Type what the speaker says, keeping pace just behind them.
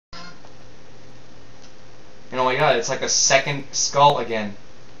And oh my god, it's like a second skull again.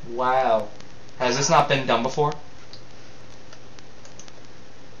 Wow. Has this not been done before?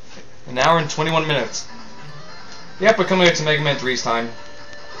 An hour and 21 minutes. Yep, we're coming up to Mega Man 3's time.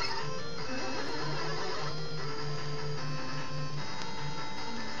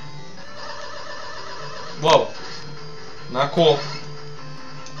 Whoa. Not cool.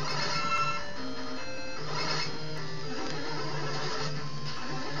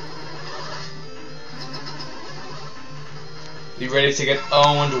 You ready to get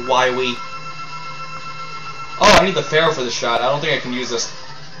owned, Wily? Oh, I need the Pharaoh for the shot. I don't think I can use this.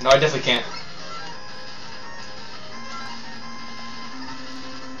 No, I definitely can't.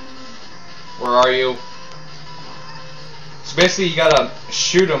 Where are you? So basically, you gotta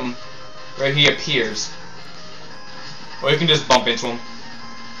shoot him where he appears. Or you can just bump into him.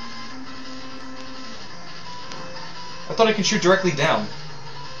 I thought I could shoot directly down.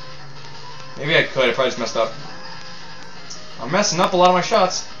 Maybe I could. I probably just messed up. I'm messing up a lot of my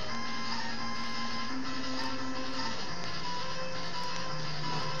shots.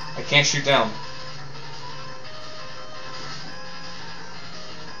 I can't shoot down.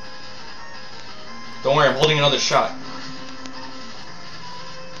 Don't worry, I'm holding another shot.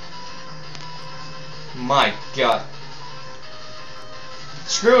 My god.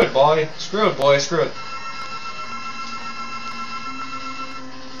 Screw it, boy. Screw it, boy. Screw it.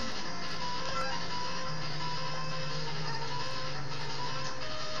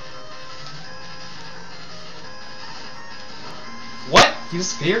 What? He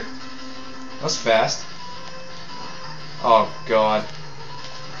disappeared? That was fast. Oh god.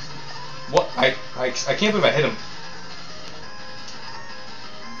 What? I can't believe I hit him.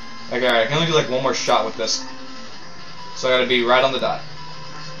 Okay, alright, I can only do like one more shot with this. So I gotta be right on the dot.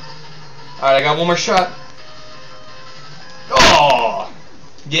 Alright, I got one more shot. Oh!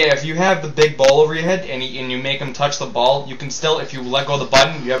 Yeah, if you have the big ball over your head and you make him touch the ball, you can still, if you let go of the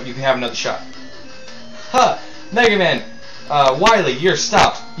button, you can have another shot. Ha! Mega Man! Wily, you're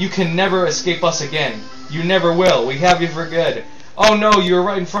stopped. You can never escape us again. You never will. We have you for good. Oh no, you were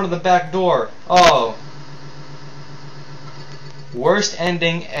right in front of the back door. Oh. Worst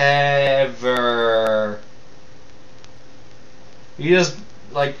ending ever. He just,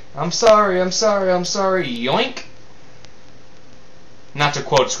 like, I'm sorry, yoink. Not to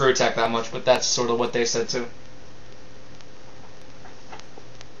quote Screw Attack that much, but that's sort of what they said too.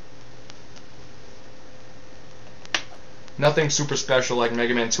 Nothing super special like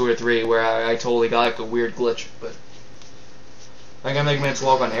Mega Man 2 or 3, where I totally got like a weird glitch, but I got Mega Man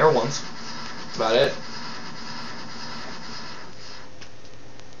 12 on air once. That's about it.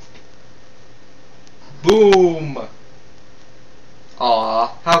 Boom!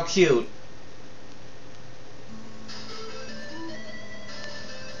 Aw, how cute.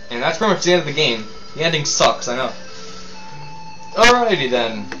 And that's pretty much the end of the game. The ending sucks, I know. Alrighty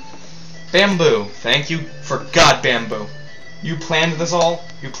then. Bamboo. Thank you for God, Bamboo. You planned this all?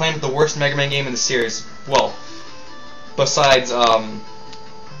 You planned the worst Mega Man game in the series. Well, besides,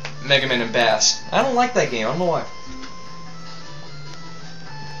 Mega Man and Bass. I don't like that game, I don't know why.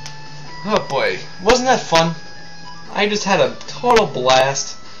 Oh boy, wasn't that fun? I just had a total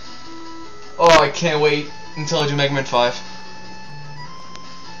blast. Oh, I can't wait until I do Mega Man 5.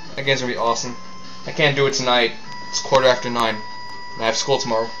 That game's gonna be awesome. I can't do it tonight. It's 9:15. I have school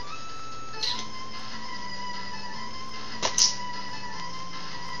tomorrow.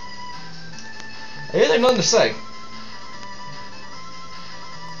 I really have nothing to say.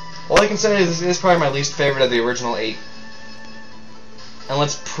 All I can say is this is probably my least favorite of the original 8. And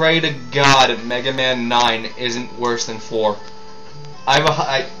let's pray to God that Mega Man 9 isn't worse than 4.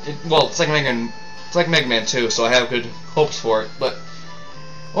 Well, it's like Mega Man 2, so I have good hopes for it. But,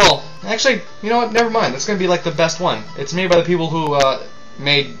 well, actually, you know what? Never mind. That's gonna be like the best one. It's made by the people who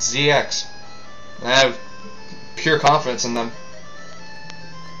made ZX. I have pure confidence in them.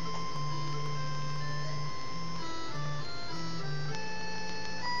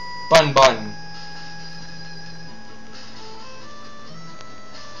 Bun bun.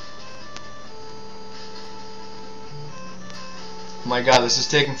 Oh my god, this is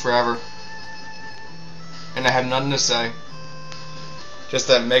taking forever. And I have nothing to say. Just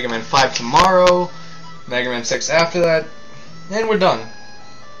that Mega Man 5 tomorrow, Mega Man 6 after that, and we're done.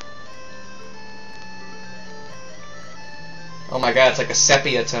 Oh my god, it's like a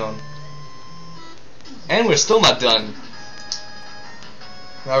sepia tone. And we're still not done.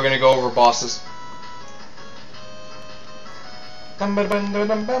 Now we're gonna go over bosses.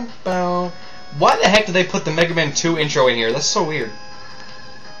 Why the heck did they put the Mega Man 2 intro in here? That's so weird.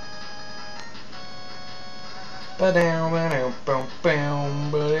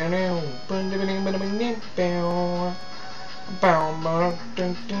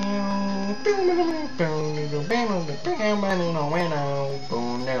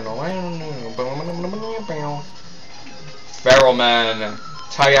 Feral Man,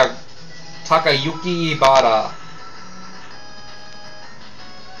 Takayuki Ibara.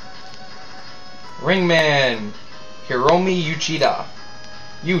 Ringman, Hiromi Uchida.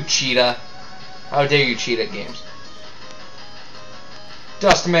 You cheetah. How dare you cheat at games.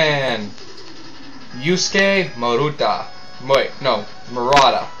 Dustman, Yusuke Maruta. Wait, no,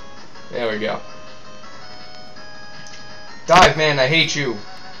 Murata. There we go. Dive Man, I hate you.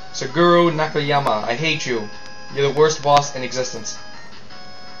 Suguru Nakayama, I hate you. You're the worst boss in existence.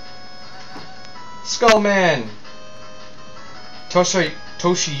 Skullman,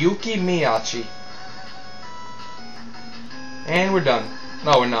 Toshiyuki Miyachi. And we're done.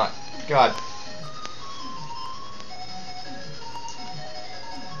 No, we're not. God.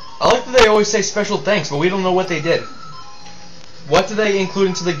 I like that they always say special thanks, but we don't know what they did. What did they include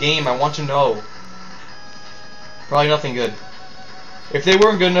into the game? I want to know. Probably nothing good. If they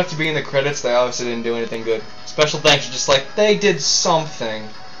weren't good enough to be in the credits, they obviously didn't do anything good. Special thanks are just like, they did something.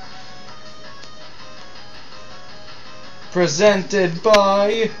 Presented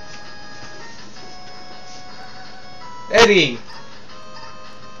by Eddie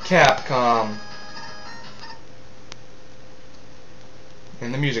Capcom.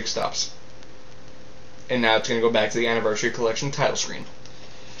 And the music stops. And now it's going to go back to the Anniversary Collection title screen.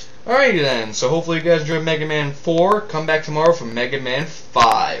 Alrighty then, so hopefully you guys enjoyed Mega Man 4. Come back tomorrow for Mega Man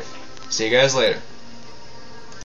 5. See you guys later.